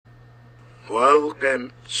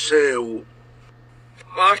Welcome to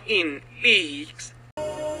fucking leaks.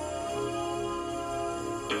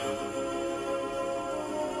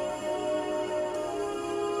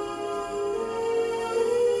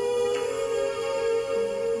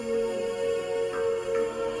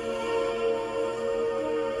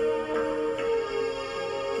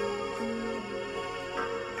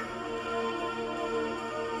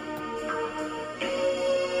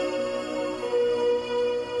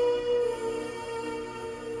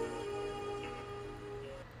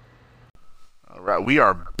 We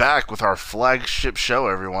are back with our flagship show,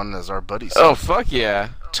 everyone, as our buddy said. Oh, fuck yeah.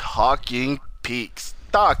 Talking Peaks.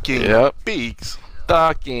 Talking Peaks.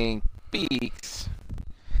 Talking Peaks.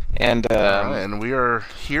 And, and we are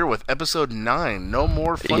here with episode 9. No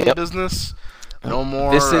more funny business. No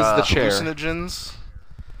more this is the chair. Hallucinogens.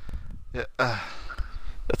 Yeah,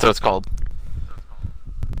 that's what it's called.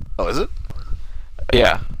 Oh, is it?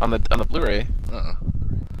 Yeah, on the Blu-ray. Uh-oh.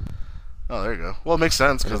 Oh, there you go. Well, it makes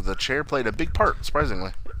sense, because the chair played a big part,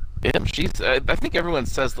 surprisingly. Yeah, I think everyone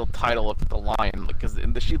says the title of the line, because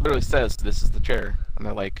she literally says, "This is the chair." And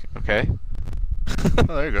they're like, okay.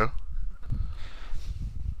 Oh, there you go.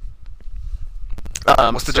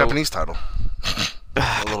 What's the Japanese title?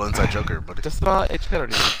 A little inside joke here, buddy. Just not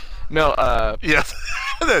No, yes.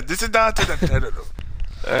 This is not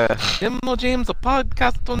Jim James, a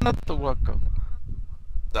podcast on network.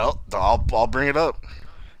 No, I'll bring it up.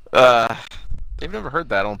 They've never heard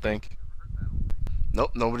that, I don't think.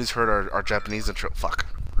 Nope, nobody's heard our Japanese intro. Fuck.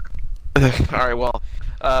 Alright, well,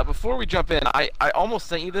 before we jump in, I almost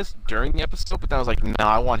sent you this during the episode, but then I was like,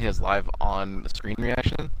 nah, I want his live on the screen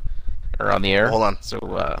reaction. Or on the air. Hold on. So,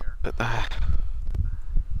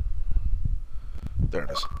 there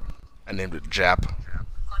it is. I named it Jap.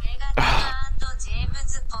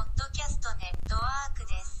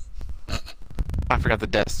 I forgot the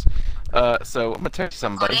desk. So, I'm gonna tell you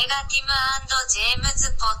something, buddy.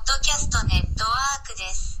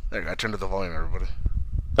 There you go, I turned to the volume, everybody.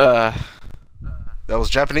 That was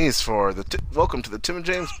Japanese for the welcome to the Tim and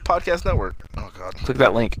James Podcast Network. Oh, God. Click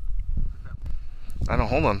that link. I know,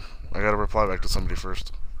 hold on. I gotta reply back to somebody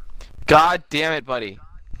first. God damn it, buddy.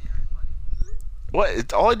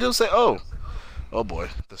 What? All I do is say, oh boy.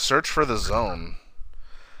 The search for the zone.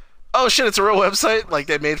 Oh shit, it's a real website? Like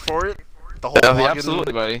they made for it? The whole login?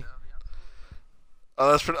 Absolutely, buddy. Oh,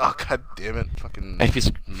 that's pretty. Oh, god damn it. Fucking. If you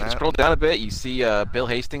scroll down a bit, you see Bill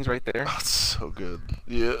Hastings right there. Oh, it's so good.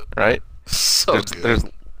 Yeah. Right? So good. There's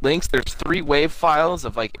links, there's 3 wave files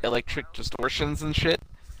of like electric distortions and shit.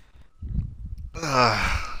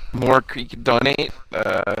 More you can donate.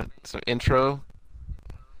 Some intro.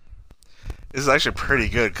 This is actually pretty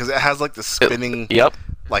good because it has like the spinning,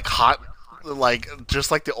 like hot, like just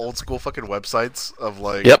like the old school fucking websites of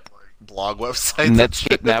like blog websites.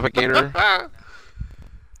 Netscape Navigator.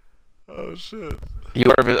 Oh shit!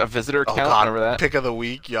 You are a visitor account. God. Remember that? Pick of the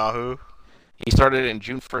week, Yahoo. He started it in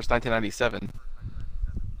June 1st, 1997.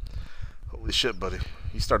 Holy shit, buddy!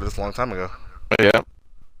 You started this a long time ago. Yeah.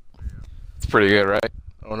 It's pretty good, right?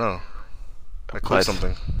 Oh no! I clicked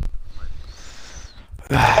something.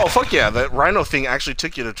 Oh fuck yeah! That Rhino thing actually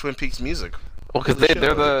took you to Twin Peaks music. Well, because they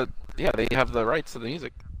have the rights to the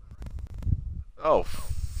music. Oh,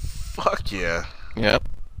 fuck yeah! Yep.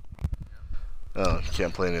 Oh, you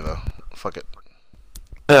can't play any though. Fuck it.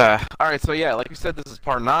 Alright, so yeah, like we said, this is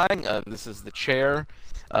part 9. This is the chair.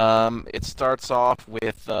 It starts off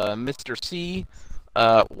with Mr. C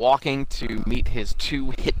walking to meet his 2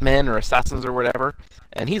 hitmen or assassins or whatever,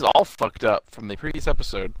 and he's all fucked up from the previous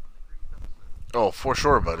episode. Oh, for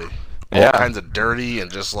sure, buddy. Yeah. All kinds of dirty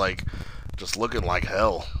and just looking like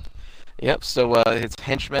hell. Yep. So his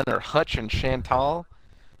henchmen are Hutch and Chantal.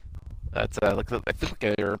 That's I think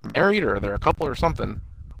they're married or they're a couple or something.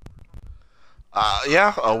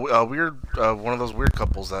 Yeah, a weird one of those weird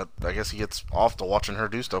couples that I guess he gets off to watching her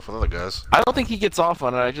do stuff with other guys. I don't think he gets off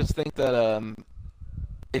on it. I just think that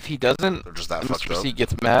if he doesn't, they're just that Mr. fucked up. C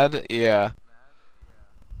gets mad. Yeah.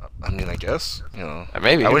 I mean, I guess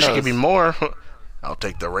maybe. I wish it could be more. I'll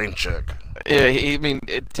take the rain check. Yeah,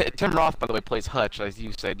 Tim Roth, by the way, plays Hutch, as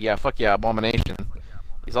you said. Yeah, fuck yeah, Abomination.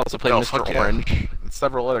 He's also played Mr. Orange and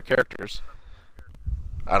several other characters.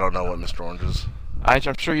 I don't know what Mr. Orange is.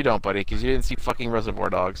 I'm sure you don't, buddy, because you didn't see fucking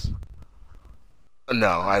Reservoir Dogs.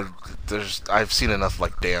 No, I've seen enough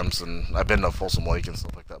like dams, and I've been to Folsom Lake and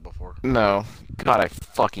stuff like that before. No, God, I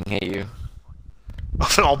fucking hate you.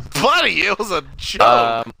 Oh, buddy, it was a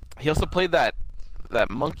joke. He also played that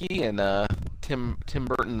monkey in Tim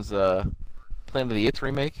Burton's Planet of the Apes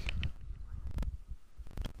remake.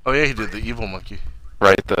 Oh yeah, he did the evil monkey.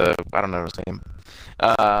 Right, I don't know his name.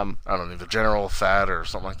 I don't know, the General Fad or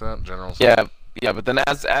something like that. General. Yeah, yeah. But then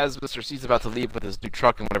as Mr. C's about to leave with his new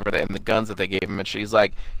truck and whatever, and the guns that they gave him, and she's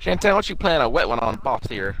like, "Chantel, why don't you plan a wet one on boss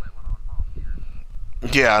here?"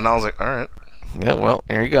 Yeah, and I was like, all right. Yeah, well,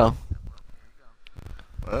 there you go.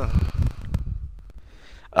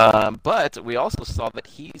 But we also saw that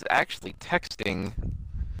he's actually texting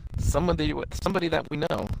somebody that we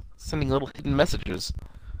know, sending little hidden messages.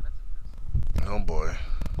 Oh boy.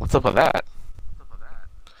 What's up with that?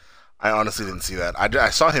 I honestly didn't see that. I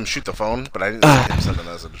saw him shoot the phone, but I didn't see him send a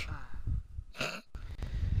message.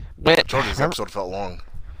 I told you this episode felt long.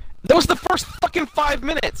 That was the first fucking 5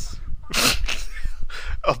 minutes!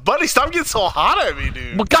 Oh, buddy, stop getting so hot at me,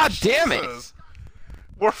 dude. Well, god damn it!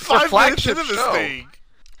 We're 5 minutes into this show. thing.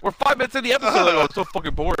 We're 5 minutes in the episode. Like, oh, it's so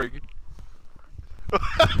fucking boring.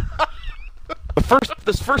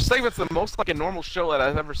 This first segment's the most like a normal show that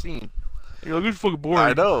I've ever seen. You're like, it's fucking boring.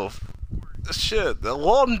 I know. Shit.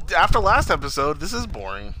 Well, after last episode, this is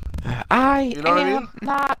boring. You know what I mean?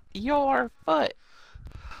 Not your foot.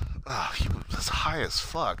 Oh, he was high as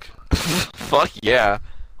fuck. Fuck yeah.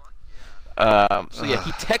 So yeah,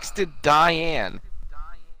 he texted Diane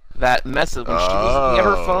that message when she was near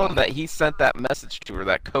her phone that he sent that message to her,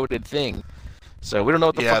 that coded thing. So we don't know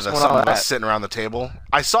what the fuck's going on with that. Sitting around the table.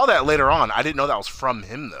 I saw that later on. I didn't know that was from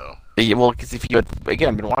him though. Yeah, well, because if you had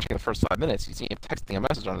again been watching the first 5 minutes, you see him texting a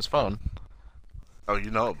message on his phone. Oh, you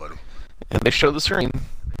know it, buddy. And they show the screen.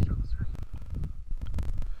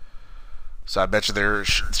 So I bet you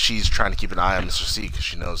she's trying to keep an eye on Mr. C because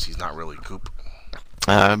she knows he's not really Coop.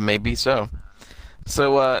 Maybe so.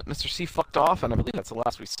 So, Mr. C fucked off, and I believe that's the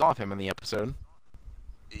last we saw of him in the episode.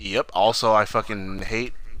 Yep. Also, I fucking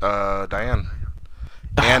hate Diane.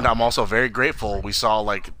 And I'm also very grateful we saw,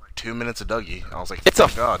 like, 2 minutes of Dougie. I was like, it's a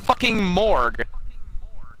God. fucking morgue.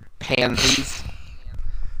 Pansies.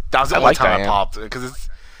 That was the only time Diane. I popped. Because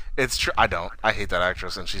it's true. I don't. I hate that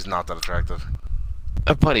actress, and she's not that attractive.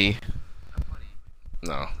 Buddy.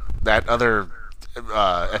 No. That other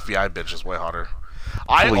FBI bitch is way hotter.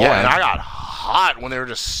 And I got hot when they were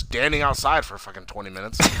just standing outside for fucking 20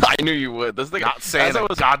 minutes. I knew you would. Not saying a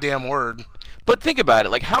goddamn word. But think about it.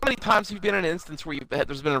 Like, how many times have you been in an instance where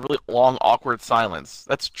there's been a really long, awkward silence?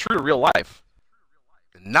 That's true to real life.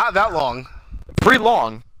 Not that long. Pretty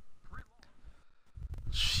long.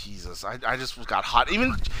 Jesus, I just got hot.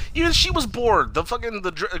 Even she was bored. The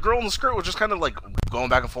girl in the skirt was just kind of like going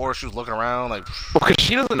back and forth. She was looking around like. Well, because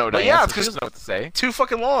she doesn't know. Yeah, she doesn't know what to say. Too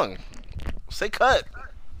fucking long. Say cut.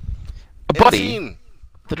 Buddy,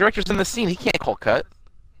 the director's in the scene. He can't call cut.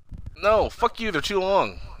 No, fuck you. They're too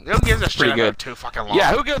long. Who gives a shit? They're too fucking long.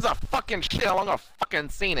 Yeah, who gives a fucking shit how long a fucking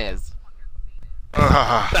scene is?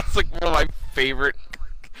 That's like one of my favorite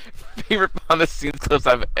behind the scenes clips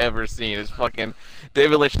I've ever seen. Is fucking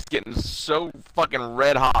David Lynch just getting so fucking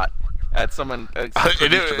red hot at someone going,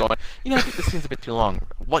 you know, I think this scene's a bit too long.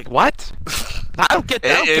 Like, what? I don't get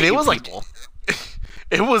that. And it was like,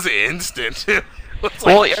 it was instant. It was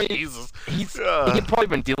like, Jesus. He'd probably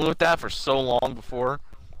been dealing with that for so long before.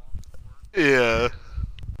 Yeah.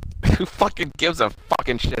 Who fucking gives a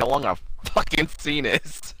fucking shit how long a fucking scene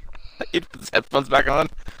is? He puts his headphones back on.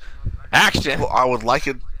 Action! Well, I would like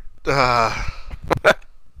it... Yeah,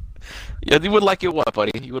 you would like it what,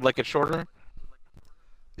 buddy? You would like it shorter?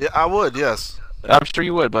 Yeah, I would, yes. I'm sure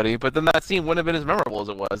you would, buddy. But then that scene wouldn't have been as memorable as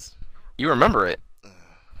it was. You remember it.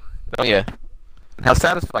 Oh, yeah. And how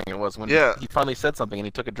satisfying it was when he finally said something and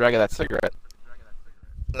he took a drag of that cigarette.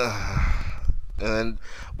 And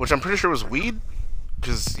which I'm pretty sure was weed,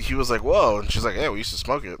 because he was like, whoa, and she's like, yeah, we used to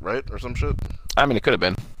smoke it, right? Or some shit. I mean, it could have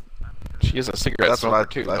been. She is a cigarette smoker,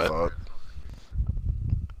 too. I thought.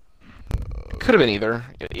 It could have been either.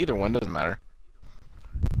 Either one, doesn't matter.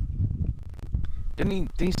 Didn't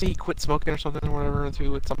he say he quit smoking or something or whatever,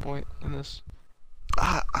 too, at some point in this?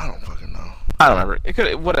 I don't fucking know. I don't remember. It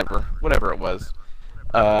could whatever it was.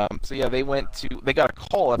 So yeah, they got a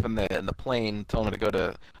call up in the plane telling them to go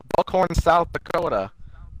to Buckhorn, South Dakota,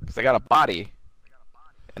 because they got a body.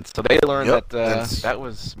 And so they learned that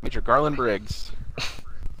was Major Garland Briggs.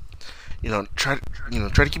 Try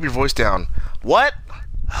to keep your voice down. What?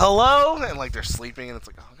 Hello? And like they're sleeping, and it's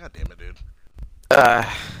like, oh god damn it, dude.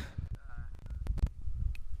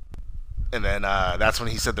 And then that's when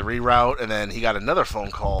he said the reroute, and then he got another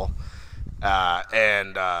phone call,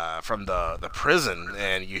 and from the prison,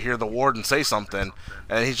 and you hear the warden say something,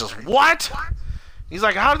 and he's just, what? He's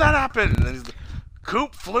like, how did that happen? And he's like,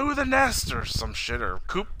 Coop flew the nest or some shit, or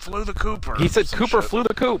Coop flew the coop, or he said Cooper shit. Flew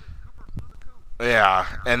the coop. Yeah,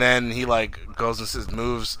 and then he like goes and says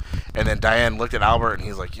moves, and then Diane looked at Albert, and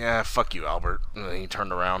he's like, yeah, fuck you, Albert, and then he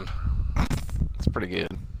turned around. It's pretty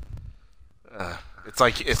good. It's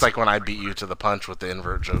like when I beat you to the punch with the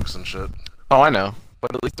invert jokes and shit. Oh, I know,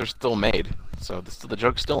 but at least they're still made, so the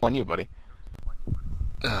joke's still on you, buddy.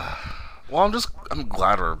 Well, I'm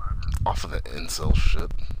glad we're off of the incel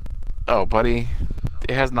shit. Oh, buddy,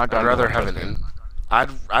 it has not I'd gotten. rather have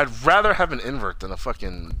I'd rather have an invert than a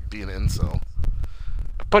fucking be an incel.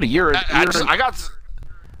 Buddy, I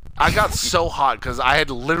got so hot because I had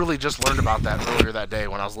literally just learned about that earlier that day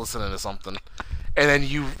when I was listening to something, and then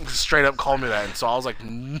you straight up called me that, and so I was like,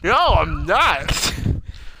 no, I'm not.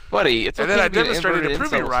 Buddy, it's okay. And then I to be an demonstrated to inverted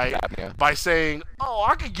prove me incel with right scabia. by saying, oh,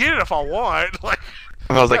 I could get it if I want. Like,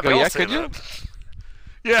 And I was like, they oh all yeah, say could you? that.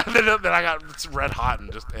 Yeah, then I got red hot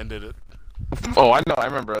and just ended it. Oh, I know. I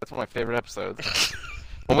remember. That's one of my favorite episodes.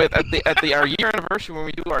 When at our year anniversary, when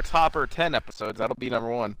we do our top 10 episodes, that'll be number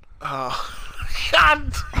 1. Oh,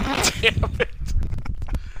 God damn it.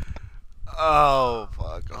 Oh,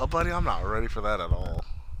 fuck. Oh, buddy, I'm not ready for that at all.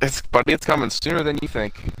 Buddy, it's coming sooner than you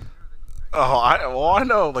think. Oh, I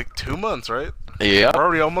know, like 2 months, right? Yeah. We're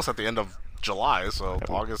already almost at the end of July, so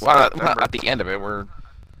August. Well, not September. at the end of it. We're,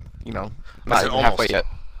 not That's even almost. halfway yet.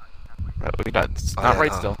 It's Oh, not yeah,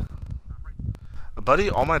 right huh. still. Buddy,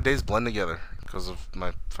 all my days blend together because of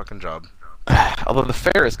my fucking job. Although the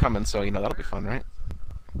fair is coming, so that'll be fun, right?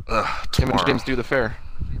 Tim and Tomorrow. James do the fair.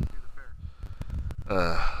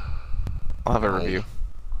 I'll have a no. review.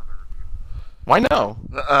 Why no?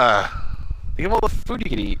 Think of all the food you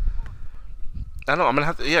could eat. I know. I'm gonna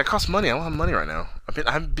have to. Yeah, it costs money. I don't have money right now.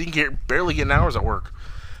 I've been barely getting hours at work.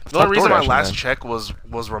 The Stop only reason my DoorDashing, last then. check was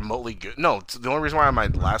remotely good. No, the only reason why my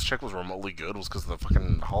last check was remotely good was because of the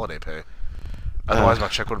fucking holiday pay. Otherwise, my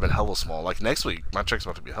check would have been hella small. Like next week, my check's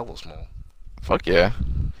about to be hella small. Fuck yeah.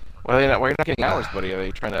 Why are you not getting hours, buddy? Are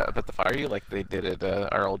they trying to fire you like they did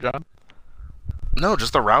at our old job? No,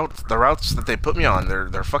 just the routes that they put me on.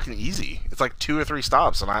 They're fucking easy. It's like 2 or 3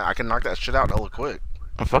 stops, and I can knock that shit out hella quick.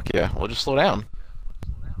 Oh, fuck yeah. Well, just slow down.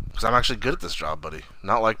 Because I'm actually good at this job, buddy.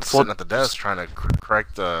 Not like Slow- sitting at the desk trying to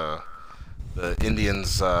correct the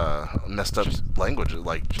Indians' messed up language,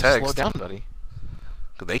 like Just text. slow down, buddy.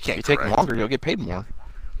 'Cause they can't If you take correct. longer, you'll get paid more.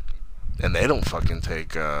 And they don't fucking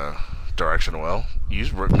take direction well. You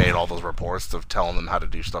made all those reports of telling them how to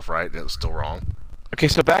do stuff right, and it was still wrong. Okay,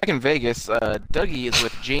 so back in Vegas, Dougie is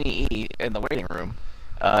with Janie E in the waiting room,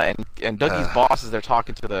 and Dougie's boss is there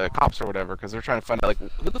talking to the cops or whatever because they're trying to find out like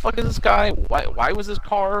who the fuck is this guy? Why was his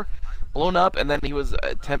car blown up? And then he was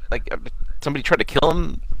somebody tried to kill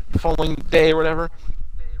him the following day or whatever.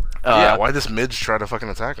 Yeah, why this midge try to fucking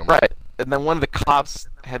attack him? Right. And then one of the cops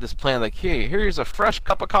had this plan like, hey, here's a fresh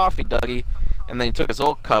cup of coffee, Dougie. And then he took his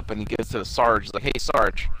old cup and he gives it to the Sarge. He's like, hey,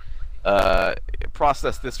 Sarge,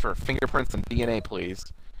 process this for fingerprints and DNA,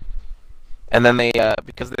 please. And then they,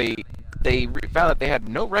 because they found that they had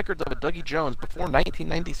no records of a Dougie Jones before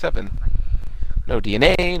 1997. No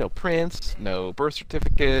DNA, no prints, no birth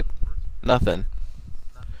certificate, nothing.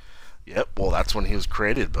 Yep, well, that's when he was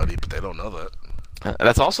created, buddy, but they don't know that.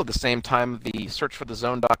 That's also the same time the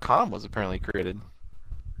searchforthezone.com was apparently created.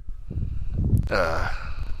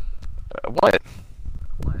 What?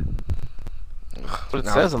 That's what it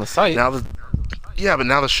says on the site. But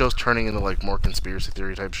now the show's turning into like more conspiracy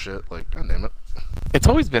theory type shit. Like, god damn it. It's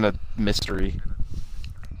always been a mystery.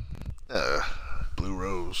 Blue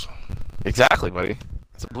Rose. Exactly, buddy.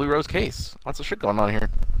 It's a Blue Rose case. Lots of shit going on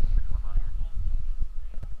here.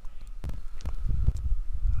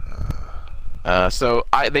 So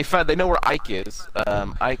they know where Ike is.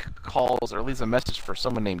 Ike calls or leaves a message for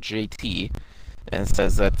someone named JT, and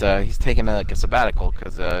says that he's taking a sabbatical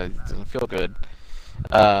because he doesn't feel good.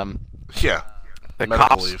 Yeah. The medical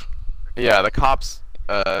cops. leave. Yeah, the cops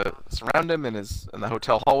surround him in the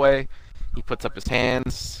hotel hallway. He puts up his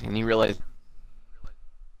hands, and he realizes.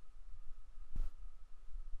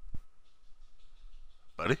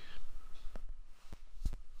 Buddy?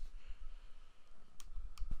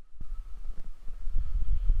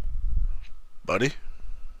 Buddy?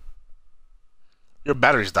 Your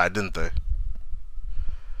batteries died, didn't they?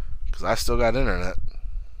 Because I still got internet.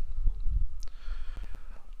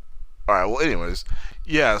 Alright, well, anyways.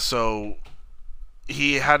 Yeah, so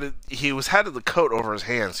he had the coat over his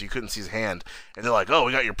hand so you couldn't see his hand. And they're like, oh,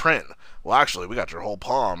 we got your print. Well, actually, we got your whole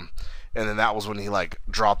palm. And then that was when he, like,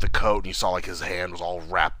 dropped the coat and you saw, like, his hand was all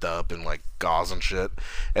wrapped up in, like, gauze and shit.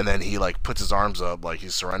 And then he, like, puts his arms up like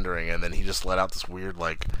he's surrendering. And then he just let out this weird,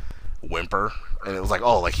 like, whimper. And it was like,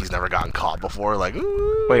 oh, like he's never gotten caught before. Like,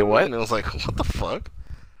 ooh. Wait, what? And it was like, what the fuck?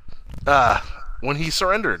 When he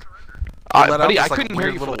surrendered. Buddy, I this, like, couldn't hear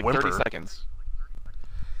weird you for little like 30 whimper. seconds.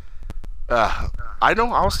 I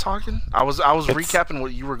know, I was talking. I was recapping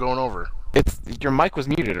what you were going over. Your mic was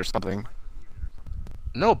muted or something.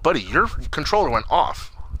 No, buddy, your controller went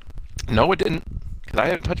off. No, it didn't. Because I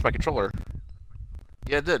hadn't touched my controller.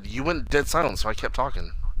 Yeah, it did. You went dead silent, so I kept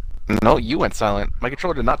talking. No, you went silent. My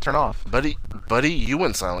controller did not turn off. Buddy, you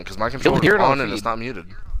went silent because my You'll controller's hear it on on and feed. it's not muted.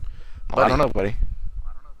 Well, I don't know, buddy.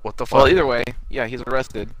 What the fuck? Well, either way, yeah, he's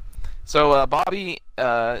arrested. So Bobby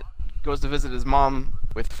goes to visit his mom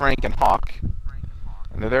with Frank and Hawk,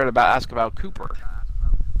 and they're there to ask about Cooper.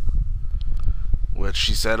 Which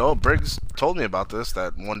she said, "Oh, Briggs told me about this.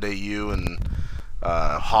 That one day you and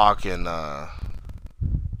Hawk and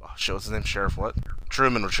shit, what's his name? Sheriff what?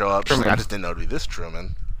 Truman would show up. She's like, Truman. I just didn't know it'd be this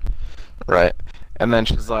Truman." Right. And then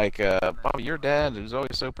she's like, Bobby, your dad was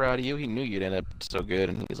always so proud of you. He knew you'd end up so good.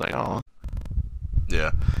 And he's like, oh.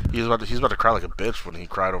 Yeah, he was about to cry like a bitch when he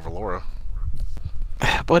cried over Laura.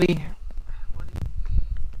 Buddy.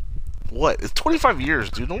 What? It's 25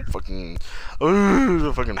 years, dude. Don't fucking.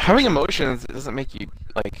 Having emotions doesn't make you,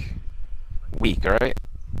 like, weak, alright?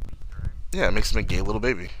 Yeah, it makes him a gay little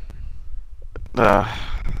baby. Well,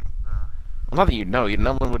 not that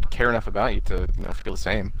no one would care enough about you to, feel the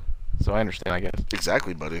same. So I understand, I guess.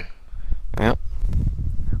 Exactly, buddy. Yep.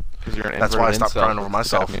 Because you're an That's why I inverted stopped incel crying over that's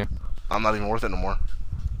myself. stopping you. I'm not even worth it no more.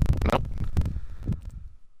 Nope.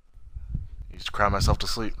 I used to cry myself to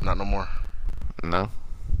sleep. Not no more. No.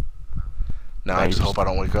 Now No, I you just just- hope I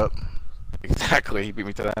don't wake up. Exactly. He beat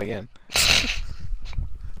me to that again.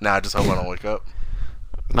 Now I just hope I don't wake up.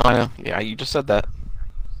 No, I know. Yeah, you just said that.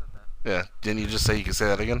 Yeah. Didn't you just say you could say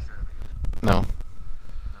that again? No.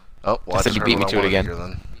 Oh, well, I I said just you heard beat me what I to it wanted again. hear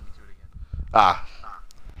then. Ah.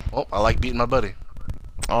 Well, I like beating my buddy.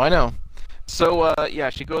 Oh, I know. So, yeah,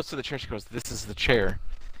 she goes to the chair. She goes, "This is the chair,"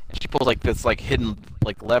 and she pulls like this hidden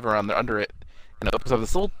lever under it, and it opens up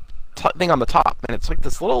this little thing on the top, and it's like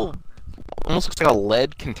this little, almost looks like a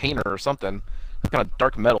lead container or something, kind of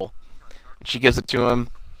dark metal. And she gives it to him,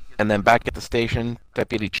 and then back at the station,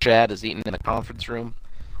 Deputy Chad is eating in a conference room.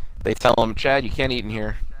 They tell him, "Chad, you can't eat in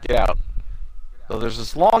here. Get out." So there's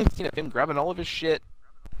this long scene of him grabbing all of his shit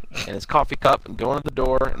and his coffee cup and going to the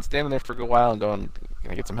door and standing there for a good while and going,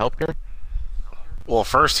 "Can I get some help here?" Well,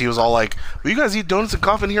 first he was all like, "Well, you guys eat donuts and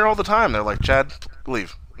coffee in here all the time." They're like, "Chad,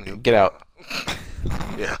 leave." Get out.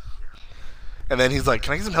 Yeah. And then he's like,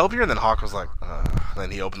 "Can I get some help here?" And then Hawk was like, and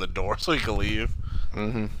then he opened the door so he could leave.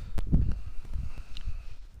 Mm-hmm.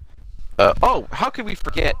 Oh, how could we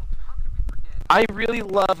forget? I really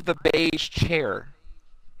love the beige chair.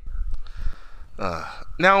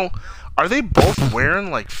 Now, are they both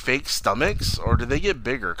wearing like fake stomachs, or did they get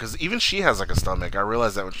bigger? Because even she has like a stomach. I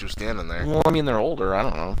realized that when she was standing there. Well, I mean, they're older. I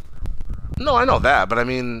don't know. No, I know that, but I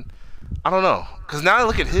mean, I don't know. Because now I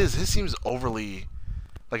look at his seems overly,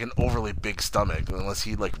 like an overly big stomach, unless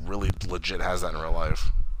he like really legit has that in real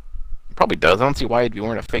life. Probably does. I don't see why he'd be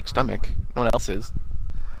wearing a fake stomach. No one else is.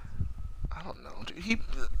 I don't know. Dude.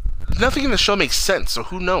 Nothing in the show makes sense, so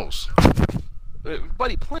who knows?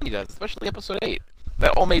 Buddy, plenty does, especially episode 8.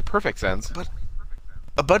 That all made perfect sense. But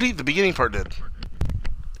buddy, the beginning part did.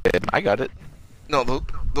 I got it. No,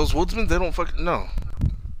 those woodsmen, they don't fucking no.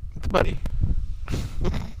 Buddy.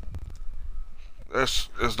 There's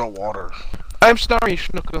no water. I'm sorry,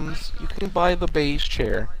 Schnookums. You can buy the beige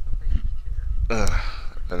chair. And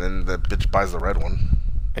then the bitch buys the red one.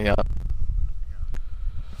 Yeah.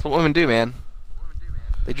 That's what women do, man.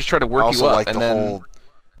 They just try to I work also you up, like and the then whole.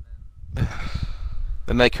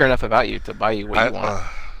 then they care enough about you to buy you what you want.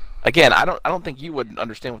 Again, I don't think you would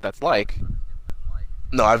understand what that's like.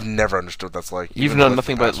 No, I've never understood what that's like. You've even known with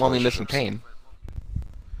nothing but past loneliness and relationships.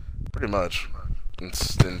 pain. Pretty much. And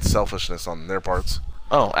selfishness on their parts.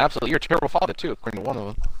 Oh, absolutely. You're a terrible father too, according to one of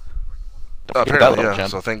them. Don't forget that Apparently, little yeah. gem.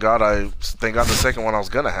 So thank God the second one I was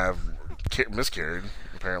gonna have miscarried.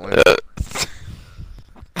 Apparently.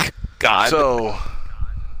 God. So.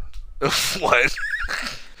 What?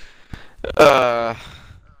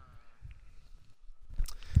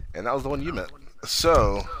 And that was the one you met.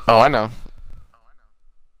 So. Oh, I know.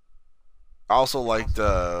 I also liked.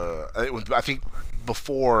 I think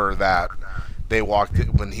before that,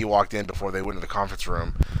 when he walked in before they went to the conference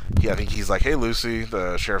room. I think he's like, "Hey, Lucy,"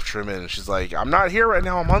 the Sheriff Truman, and she's like, "I'm not here right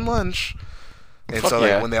now. I'm on lunch." And so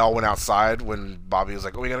yeah. like, when they all went outside, when Bobby was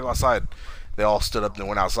like, "Oh, we gotta go outside," they all stood up and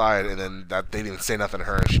went outside, and then they didn't even say nothing to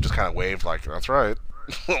her, and she just kind of waved like, "That's right."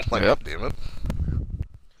 Like, Yep. damn it.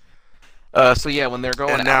 So yeah, when they're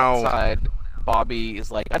going And now- outside, Bobby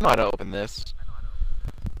is like, "I know how to open this."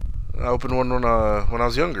 I opened one when I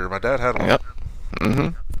was younger. My dad had one. Yep. Mm-hmm.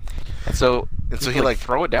 And so And so he's he like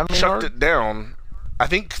throw it down in the chucked yard? it down I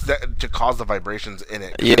think that to cause the vibrations in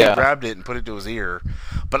it. Yeah. He grabbed it and put it to his ear,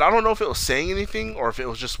 but I don't know if it was saying anything or if it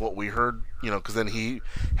was just what we heard. Because then he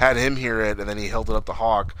had him hear it, and then he held it up to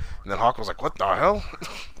Hawk, and then Hawk was like, "What the hell?"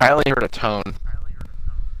 I only heard a tone.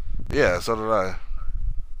 Yeah, so did I.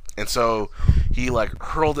 And so he like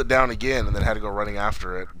hurled it down again, and then had to go running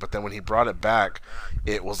after it. But then when he brought it back,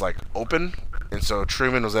 it was like open, and so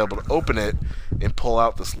Truman was able to open it and pull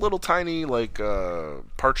out this little tiny like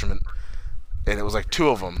parchment. And it was like 2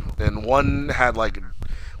 of them, and one had like,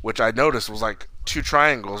 which I noticed was like 2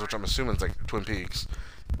 triangles, which I'm assuming is like Twin Peaks,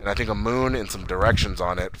 and I think a moon and some directions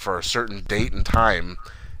on it for a certain date and time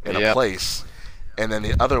in a place. And then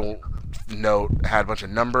the other note had a bunch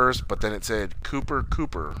of numbers, but then it said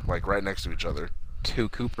Cooper, like right next to each other. 2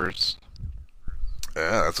 Coopers.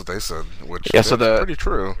 Yeah, that's what they said, which Yeah, is so pretty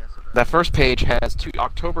true. That first page has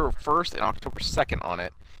October 1st and October 2nd on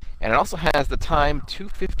it, and it also has the time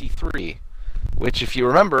 2:53. Which, if you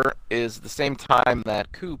remember, is the same time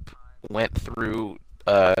that Coop went through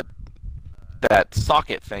that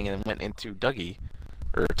socket thing and went into Dougie,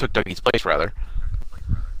 or took Dougie's place, rather.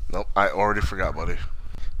 Nope, I already forgot, buddy.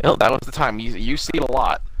 That was the time. You see it a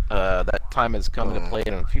lot. That time has come into play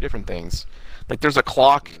in a few different things. Like, there's a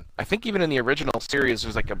clock. I think even in the original series,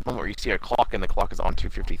 there's like a moment where you see a clock, and the clock is on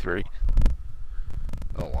 2:53.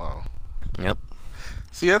 Oh, wow. Yep.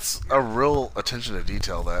 See, that's a real attention to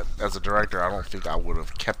detail that, as a director, I don't think I would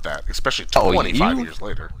have kept that, especially 25 years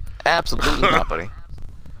later. Absolutely not, buddy.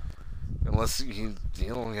 Unless he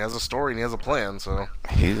has a story and he has a plan, so.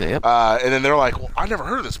 Yep. And then they're like, well, I never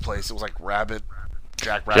heard of this place. It was like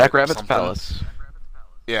Jack Rabbit's something. Palace.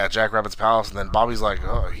 Yeah, Jack Rabbit's Palace. And then Bobby's like,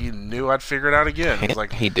 oh, he knew I'd figure it out again. He's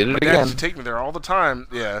like, he did it my again. dad used to take me there all the time.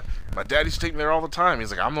 Yeah, my dad used to take me there all the time.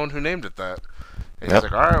 He's like, I'm the one who named it that. And he's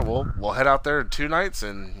like, all right, well, we'll head out there in 2 nights,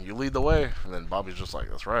 and you lead the way. And then Bobby's just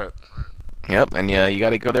like, that's right. Yep, and yeah, you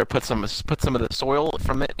got to go there, put some of the soil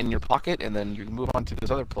from it in your pocket, and then you can move on to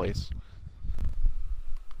this other place.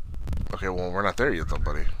 Okay, well, we're not there yet, though,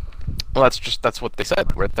 buddy. Well, that's what they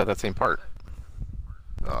said. We're at that same part.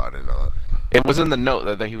 Oh, I didn't know that. It was in the note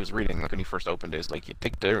that he was reading, like when he first opened it. It's like, you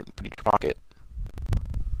take dirt and put it in your pocket.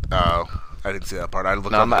 Oh, I didn't see that part. I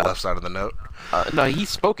looked on the left side of the note. No, he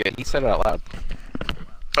spoke it. He said it out loud.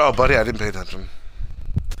 Oh, buddy, I didn't pay attention.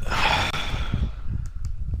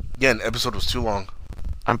 Again, episode was too long.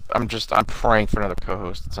 I'm praying for another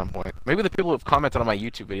co-host at some point. Maybe the people who have commented on my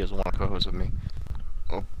YouTube videos will want to co-host with me.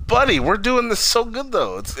 Well, buddy, we're doing this so good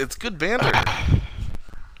though. It's good banter.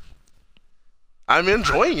 I'm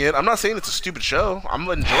enjoying it. I'm not saying it's a stupid show. I'm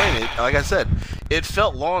enjoying it. Like I said, it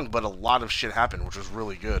felt long, but a lot of shit happened, which was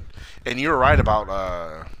really good. And you were right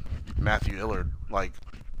about Matthew Lillard. Like,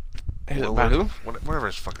 About who? Whatever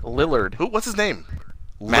his fucking Lillard. Who? What's his name?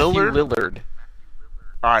 Matthew Lillard.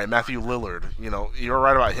 All right, Matthew Lillard. You know, you're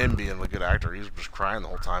right about him being a good actor. He was just crying the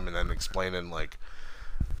whole time and then explaining like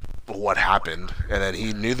what happened. And then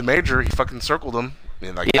he knew the major. He fucking circled him.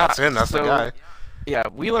 And that's him. That's the guy. Yeah,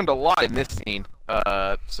 we learned a lot in this scene.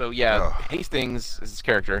 Hastings is his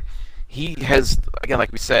character. He has, again,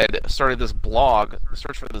 like we said, started this blog,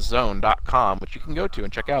 searchforthezone.com, which you can go to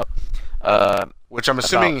and check out. Which I'm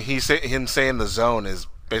assuming him saying the zone is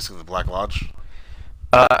basically the Black Lodge.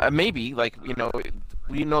 Maybe,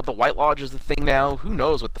 we know the White Lodge is the thing now. Who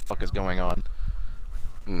knows what the fuck is going on?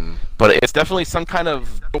 But it's definitely some kind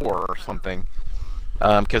of door or something.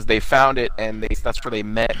 Because they found it, and that's where they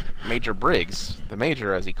met Major Briggs, the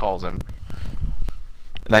Major, as he calls him.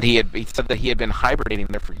 And that he said that he had been hibernating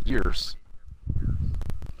there for years.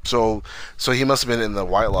 So he must have been in the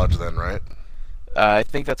White Lodge then, right? I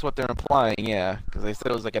think that's what they're implying, yeah. Because they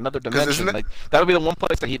said it was like another dimension. That would be the one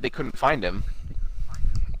place that they couldn't find him.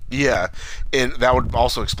 Yeah, and that would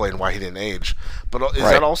also explain why he didn't age. But is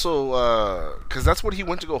that also because that's what he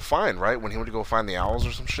went to go find, right? When he went to go find the owls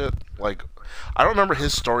or some shit. Like, I don't remember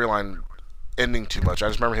his storyline ending too much. I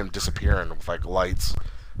just remember him disappearing with lights.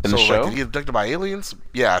 In the show? Did he get abducted by aliens?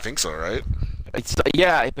 Yeah, I think so, right?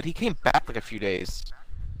 Yeah, but he came back a few days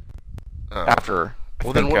after.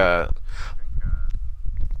 So then he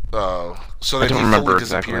fully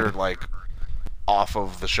disappeared off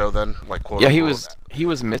of the show then, quote. Yeah, he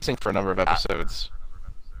was missing for a number of episodes.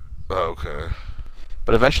 Okay.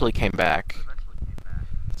 But eventually came back.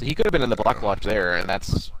 So he could have been in the Black Lodge there, and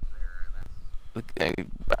that's, I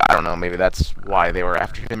don't know, maybe that's why they were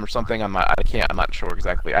after him or something. I'm not sure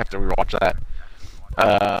exactly. I have to rewatch that.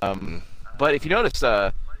 But if you notice,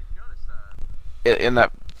 in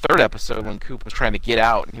that third episode when Coop was trying to get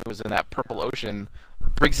out and he was in that purple ocean,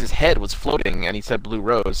 Briggs's head was floating and he said Blue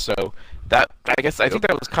Rose. So I think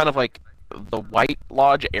that was kind of like the White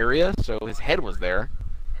Lodge area. So his head was there.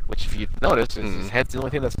 which, if you notice, is his head's the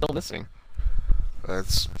only thing that's still missing.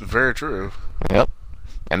 That's very true. Yep.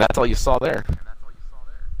 And that's all you saw there.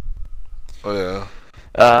 Oh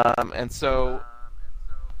yeah. And so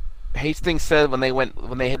Hastings said when they went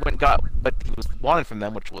and got what he was wanted from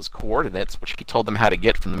them, which was coordinates, which he told them how to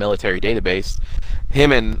get from the military database.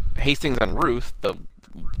 Him and Hastings and Ruth,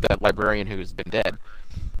 that librarian who's been dead,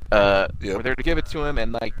 were there to give it to him,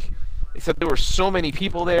 and like they said, there were so many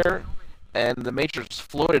people there, and the Major just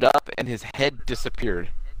floated up, and his head disappeared.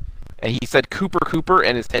 And he said Cooper,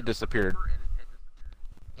 and his head disappeared.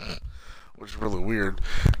 Which is really weird.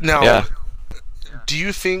 Now. Yeah. Do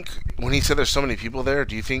you think, when he said there's so many people there,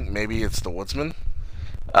 do you think maybe it's the woodsman?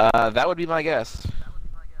 That would be my guess.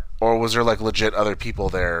 Or was there, like, legit other people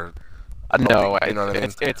there? No, you know what I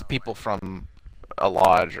mean? It's people from a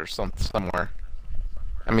lodge or somewhere.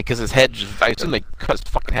 I mean, because his head I assume they cut his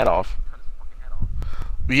fucking head off.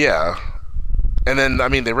 Yeah. And then, I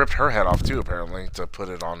mean, they ripped her head off, too, apparently, to put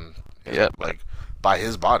it on, like, by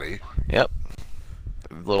his body. Yep.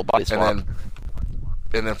 Little body swap.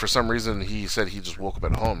 And then for some reason, he said he just woke up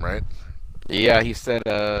at home, right? Yeah, he said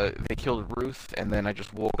they killed Ruth, and then I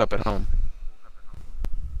just woke up at home.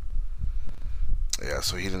 Yeah,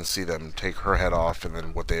 so he didn't see them take her head off, and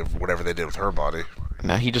then whatever they did with her body.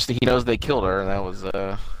 No, he knows they killed her, and that was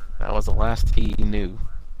the last he knew.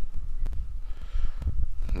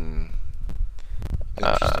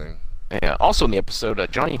 Interesting. Yeah. Also in the episode,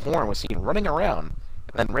 Johnny Horn was seen running around,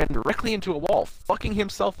 and then ran directly into a wall, fucking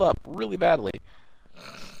himself up really badly.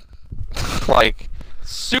 Like,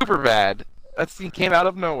 super bad. That scene came out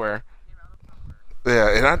of nowhere. Yeah,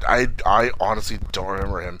 and I honestly don't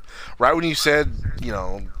remember him. Right when you said,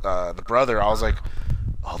 the brother, I was like,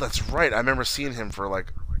 oh, that's right. I remember seeing him for,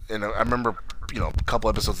 like, I remember, a couple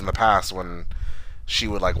episodes in the past when she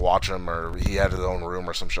would, like, watch him, or he had his own room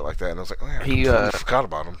or some shit like that, and I was like, oh, yeah, I totally forgot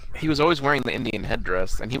about him. He was always wearing the Indian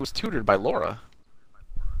headdress, and he was tutored by Laura.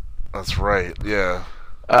 That's right, yeah.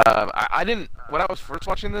 I didn't, when I was first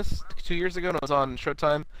watching this 2 years ago and it was on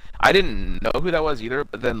Showtime, I didn't know who that was either,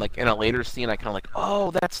 but then, like, in a later scene, I kind of like,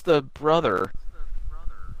 oh, that's the brother.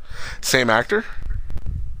 Same actor?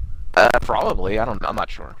 Probably. I'm not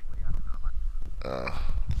sure.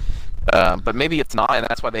 But maybe it's not, and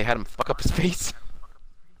that's why they had him fuck up his face.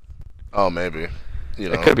 Oh, maybe.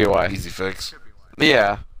 It could be why. Easy fix.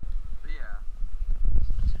 Yeah.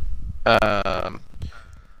 I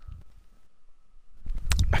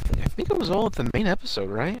think it was all of the main episode,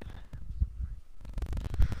 right?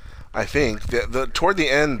 I think toward the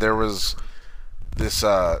end there was this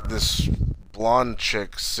blonde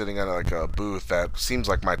chick sitting at like a booth that seems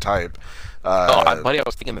like my type. Buddy, I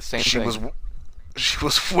was thinking the same thing. She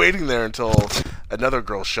was waiting there until another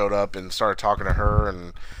girl showed up and started talking to her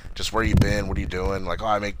and just, where you been? What are you doing? Like, oh,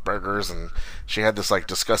 I make burgers, and she had this like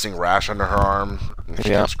disgusting rash under her arm, and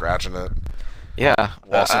she was scratching it. Yeah.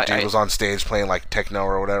 While some dude was on stage playing like techno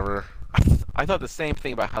or whatever. I thought the same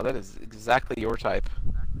thing about how that is exactly your type.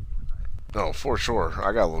 Oh, for sure.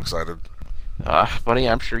 I got a little excited. Buddy,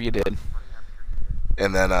 I'm sure you did.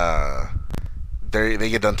 And then they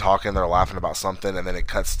get done talking, they're laughing about something, and then it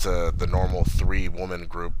cuts to the normal 3-woman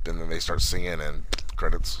group, and then they start singing and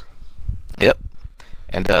credits. Yep.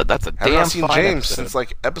 And that's a damn I've not seen fine James episode. since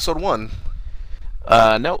like episode 1.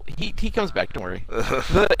 No, he comes back. Don't worry.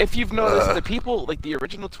 If you've noticed, the people, like the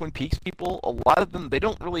original Twin Peaks people, a lot of them, they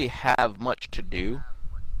don't really have much to do.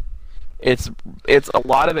 It's a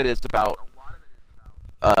lot of it is about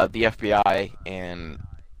the FBI and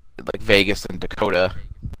like Vegas and Dakota.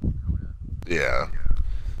 Yeah.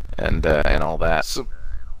 And all that.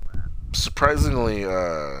 Surprisingly,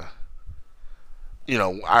 I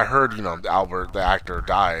heard, Albert, the actor,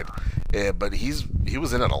 died, but he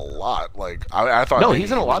was in it a lot. Like, I thought. No,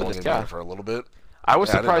 he's in a lot of this. Yeah, for a little bit. I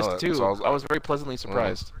was surprised I too. So I was very pleasantly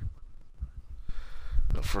surprised.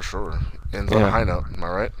 For sure. Ends on a high note. Am I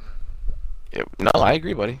right? No, I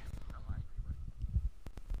agree, buddy.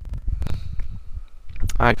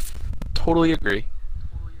 I totally agree.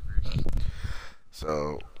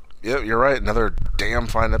 So, yeah, you're right. Another damn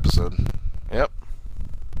fine episode. Yep.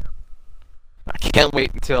 I can't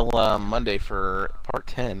wait until Monday for part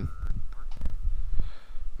 10.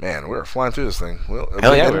 Man, we're flying through this thing. Well,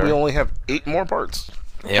 Hell yeah, we only have 8 more parts.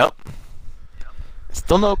 Yep.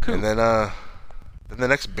 Still no coup. And then the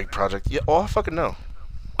next big project. Yeah, I fucking know.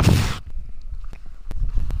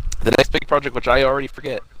 The next big project, which I already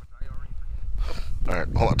forget. All right,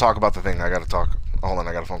 hold on. Talk about the thing. I gotta talk. Hold on,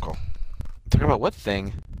 I got a phone call. Talk about what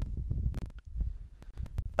thing?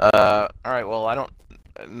 All right. Well, I don't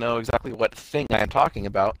know exactly what thing I am talking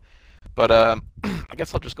about, but I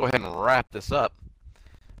guess I'll just go ahead and wrap this up.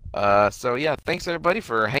 So yeah, thanks everybody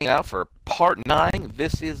for hanging out for part 9.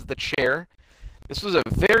 This is The Chair. This was a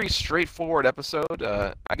very straightforward episode.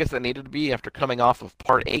 I guess that needed to be after coming off of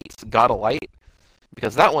part 8, God of Light,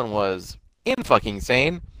 because that one was fucking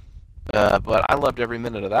insane. But I loved every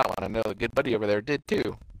minute of that one. I know the good buddy over there did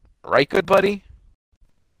too. Right, good buddy?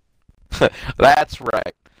 That's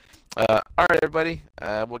right. Alright, everybody.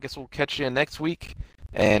 Well, I guess we'll catch you next week.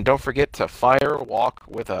 And don't forget to fire walk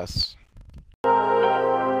with us.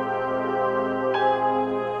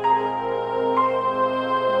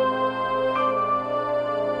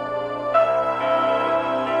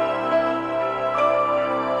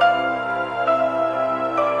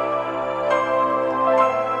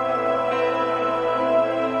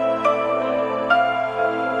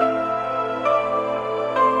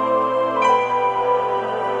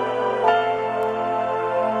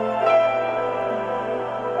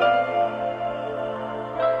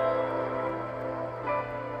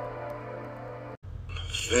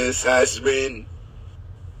 This has been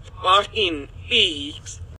fucking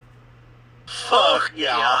leaks. Fuck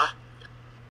yeah.